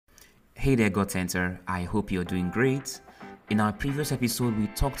Hey there, God Center. I hope you're doing great. In our previous episode, we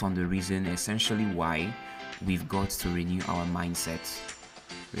talked on the reason essentially why we've got to renew our mindset.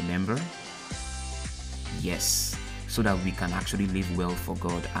 Remember? Yes, so that we can actually live well for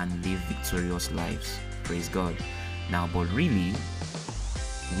God and live victorious lives. Praise God. Now, but really,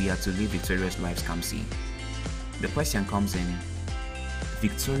 we are to live victorious lives, Kamsi. The question comes in,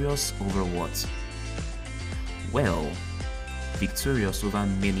 victorious over what? Well, victorious over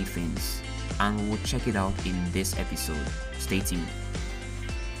many things, and we'll check it out in this episode. Stay tuned.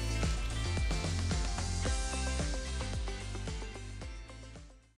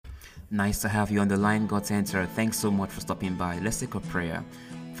 Nice to have you on the line, God Center. Thanks so much for stopping by. Let's take a prayer.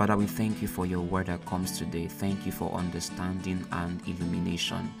 Father, we thank you for your word that comes today. Thank you for understanding and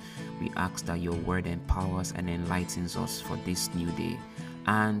illumination. We ask that your word empowers and enlightens us for this new day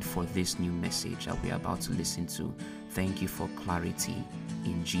and for this new message that we are about to listen to. Thank you for clarity.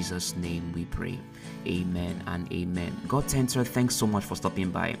 In Jesus' name we pray. Amen and amen. God Center, thanks so much for stopping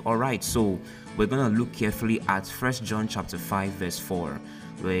by. All right, so we're going to look carefully at 1 John chapter 5 verse 4,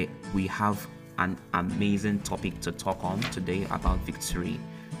 where we have an amazing topic to talk on today about victory.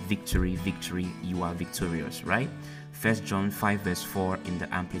 Victory, you are victorious, right? 1 John 5 verse 4 in the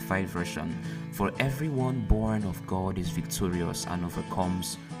Amplified Version. For everyone born of God is victorious and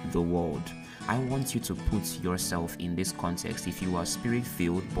overcomes the world. I want you to put yourself in this context. If you are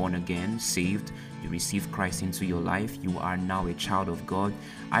spirit-filled, born again, saved, you receive Christ into your life, you are now a child of God,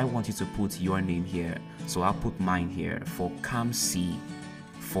 I want you to put your name here. So I'll put mine here. For Kamsi,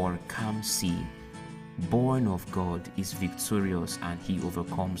 born of God is victorious and he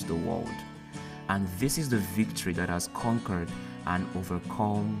overcomes the world. And this is the victory that has conquered and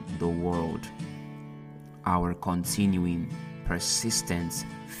overcome the world. Our continuing, persistent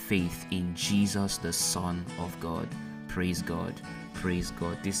faith in Jesus, the Son of God. Praise God. Praise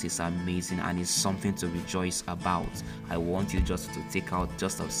God. This is amazing and it's something to rejoice about. I want you just to take out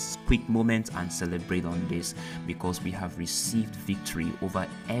just a quick moment and celebrate on this, because we have received victory over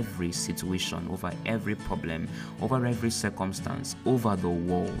every situation, over every problem, over every circumstance, over the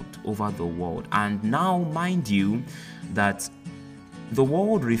world. And now, mind you, that the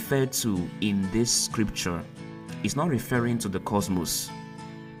world referred to in this scripture is not referring to the cosmos.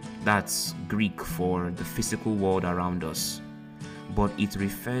 That's Greek for the physical world around us. But it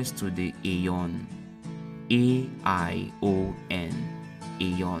refers to the aeon, A-I-O-N,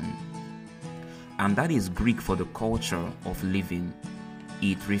 aeon. And that is Greek for the culture of living.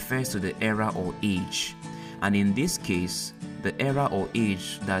 It refers to the era or age. And in this case, the era or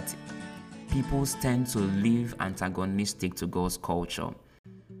age that people tend to live antagonistic to God's culture.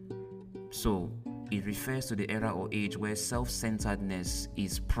 So, it refers to the era or age where self-centeredness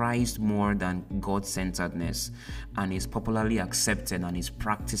is prized more than God-centeredness and is popularly accepted and is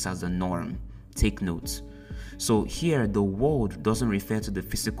practiced as the norm. Take note. So here, the world doesn't refer to the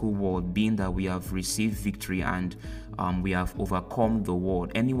physical world, being that we have received victory and we have overcome the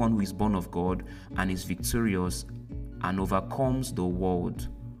world. Anyone who is born of God and is victorious and overcomes the world.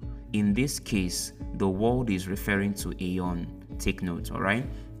 In this case, the world is referring to aeon. Take note, all right?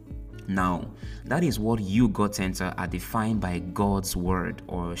 Now, that is what you, God Center, are defined by God's word,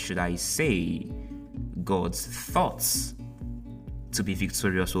 or should I say, God's thoughts, to be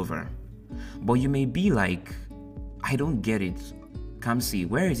victorious over. But you may be like, I don't get it. Kamsi,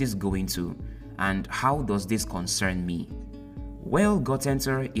 where is this going to? And how does this concern me? Well, God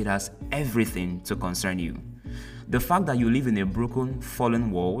Center, it has everything to concern you. The fact that you live in a broken,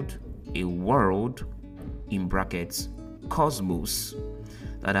 fallen world, a world, in brackets, cosmos,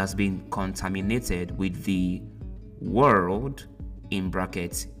 that has been contaminated with the world, in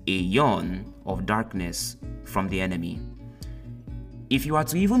brackets, aeon of darkness from the enemy. If you are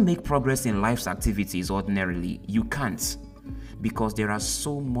to even make progress in life's activities ordinarily, you can't, because there are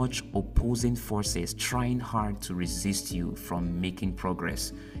so much opposing forces trying hard to resist you from making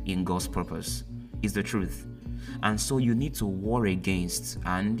progress in God's purpose. Is the truth. And so you need to war against,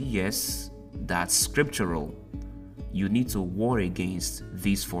 and yes, that's scriptural. You need to war against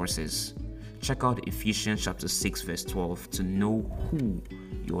these forces. Check out Ephesians chapter 6 verse 12 to know who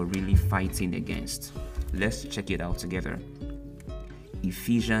you're really fighting against. Let's check it out together.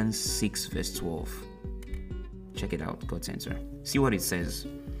 Ephesians 6 verse 12. Check it out, God Center. See what it says.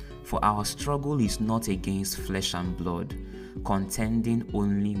 For our struggle is not against flesh and blood, contending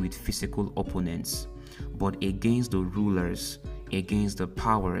only with physical opponents, but against the rulers, against the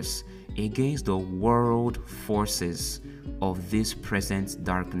powers, against the world forces of this present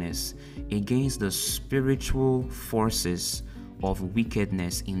darkness, against the spiritual forces of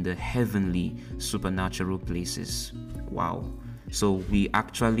wickedness in the heavenly supernatural places. Wow. So we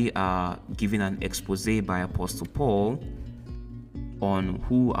actually are given an expose by Apostle Paul on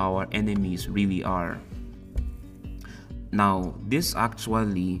who our enemies really are. Now, this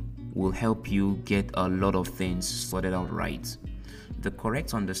actually will help you get a lot of things sorted out right. The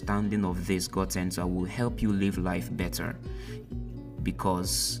correct understanding of this, God Center, will help you live life better,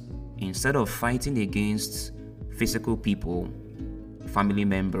 because instead of fighting against physical people, family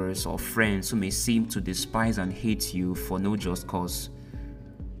members, or friends who may seem to despise and hate you for no just cause,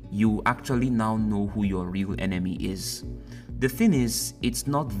 you actually now know who your real enemy is. The thing is, it's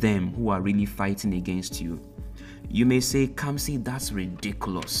not them who are really fighting against you. You may say, Kamsi, that's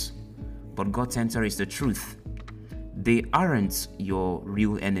ridiculous. But God Center is the truth. They aren't your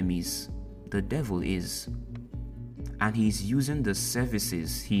real enemies. The devil is. And he's using the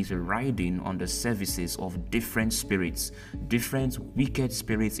services, he's riding on the services of different spirits, different wicked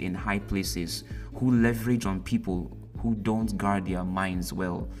spirits in high places who leverage on people who don't guard their minds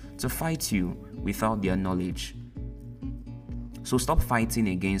well to fight you without their knowledge. So stop fighting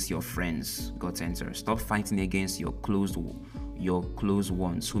against your friends, God Center. Stop fighting against your close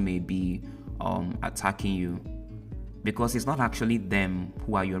ones who may be attacking you, because it's not actually them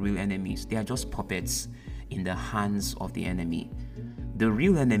who are your real enemies. They are just puppets in the hands of the enemy. The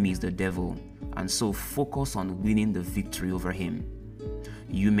real enemy is the devil, and so focus on winning the victory over him.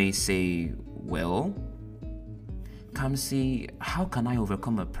 You may say, well, Kamsi, how can I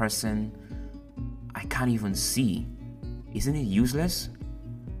overcome a person I can't even see? Isn't it useless?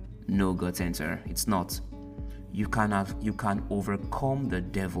 No, God Center, it's not. You can overcome the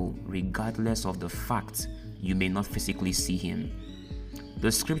devil regardless of the fact you may not physically see him.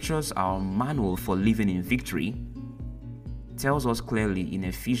 The scriptures, our manual for living in victory, tells us clearly in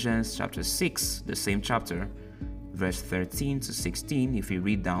Ephesians chapter 6, the same chapter, verse 13 to 16, if we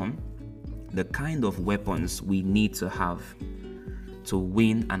read down, the kind of weapons we need to have to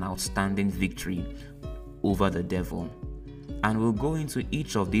win an outstanding victory over the devil. And we'll go into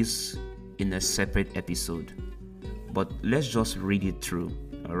each of these in a separate episode. But let's just read it through,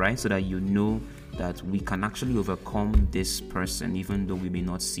 all right? So that you know that we can actually overcome this person even though we may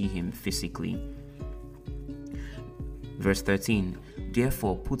not see him physically. Verse 13,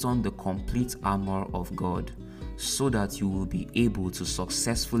 therefore put on the complete armor of God, so that you will be able to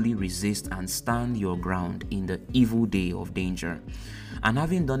successfully resist and stand your ground in the evil day of danger. And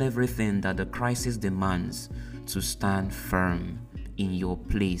having done everything that the crisis demands, to stand firm in your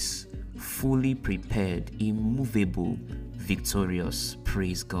place, fully prepared, immovable, victorious.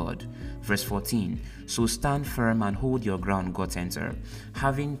 Praise God. Verse 14, so stand firm and hold your ground, God Center,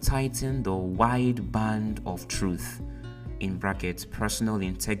 having tightened the wide band of truth, in brackets, personal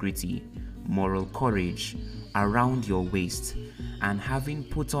integrity, moral courage, around your waist, and having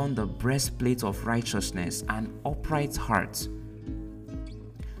put on the breastplate of righteousness and upright heart,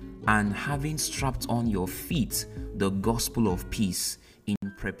 and having strapped on your feet the gospel of peace, in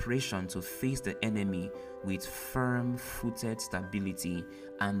preparation to face the enemy with firm-footed stability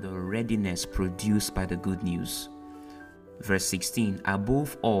and the readiness produced by the good news. Verse 16,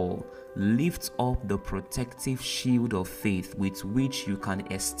 above all, lift up the protective shield of faith with which you can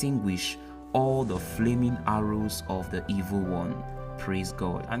extinguish all the flaming arrows of the evil one. Praise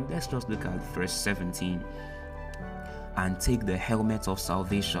God. And let's just look at verse 17. And take the helmet of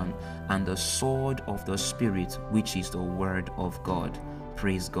salvation and the sword of the Spirit, which is the word of God.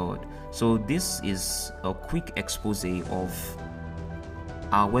 Praise God. So this is a quick expose of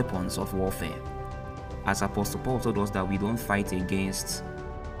our weapons of warfare. As Apostle Paul told us that we don't fight against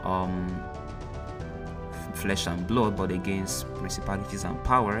flesh and blood, but against principalities and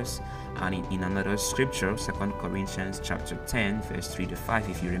powers. And in another scripture, 2 Corinthians chapter 10, verse 3 to 5,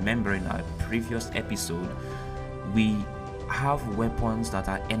 if you remember in our previous episode, we have weapons that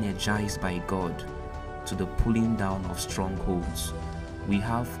are energized by God to the pulling down of strongholds. We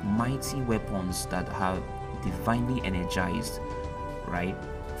have mighty weapons that are divinely energized, right,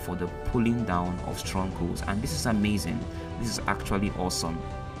 for the pulling down of strongholds. And this is amazing. This is actually awesome.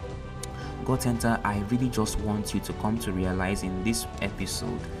 God Center, I really just want you to come to realize in this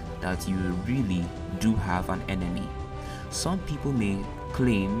episode that you really do have an enemy. Some people may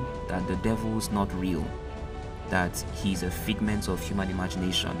claim that the devil is not real, that he's a figment of human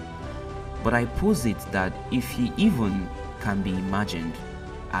imagination. But I posit that if he even can be imagined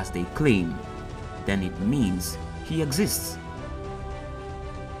as they claim, then it means he exists.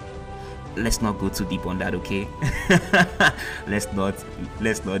 Let's not go too deep on that, okay? let's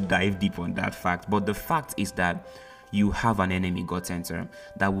not dive deep on that fact. But the fact is that you have an enemy, God Center,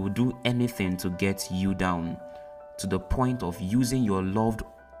 that will do anything to get you down, to the point of using your loved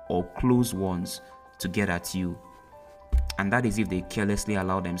or close ones to get at you. and that is if they carelessly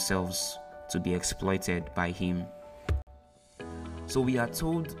allow themselves to be exploited by him. So we are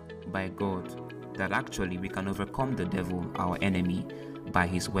told by God that actually we can overcome the devil, our enemy, by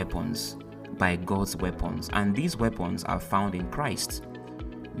his weapons, by God's weapons, and these weapons are found in Christ,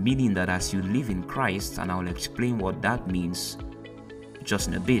 meaning that as you live in Christ, and I'll explain what that means just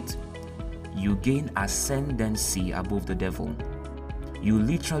in a bit, you gain ascendancy above the devil. You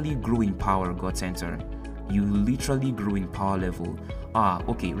literally grow in power, God Center. You literally grow in power level.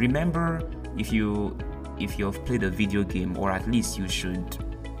 Okay, remember, if you have played a video game, or at least you should,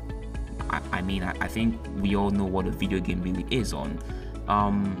 I think we all know what a video game really is on.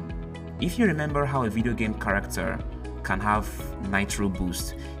 If you remember how a video game character can have nitro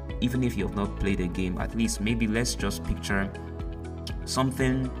boost, even if you have not played a game, at least maybe let's just picture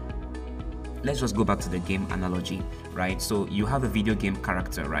something. Let's just go back to the game analogy, right? So you have a video game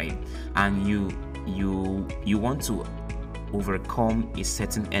character, right? And you want to overcome a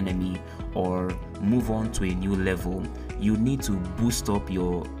certain enemy or move on to a new level. You need to boost up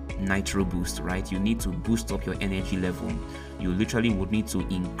your nitro boost, right? You need to boost up your energy level. You literally would need to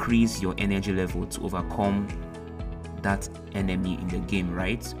increase your energy level to overcome that enemy in the game,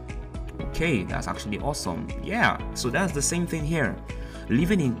 right? Okay, that's actually awesome. Yeah, so that's the same thing here.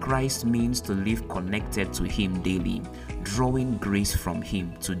 Living in Christ means to live connected to him daily, drawing grace from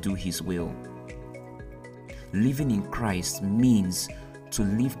him to do his will. Living in Christ means to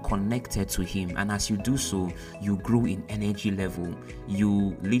live connected to him, and as you do so, you grow in energy level.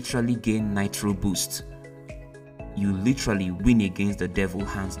 You literally gain nitro boost. You literally win against the devil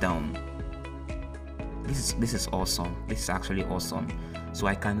hands down. This is awesome. This is actually awesome. So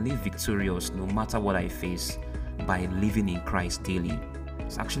I can live victorious no matter what I face by living in Christ daily.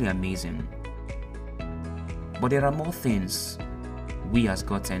 It's actually amazing. But there are more things we as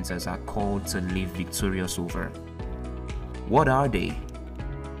God Centers are called to live victorious over. What are they?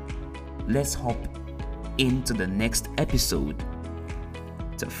 Let's hop into the next episode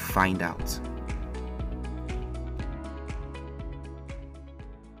to find out.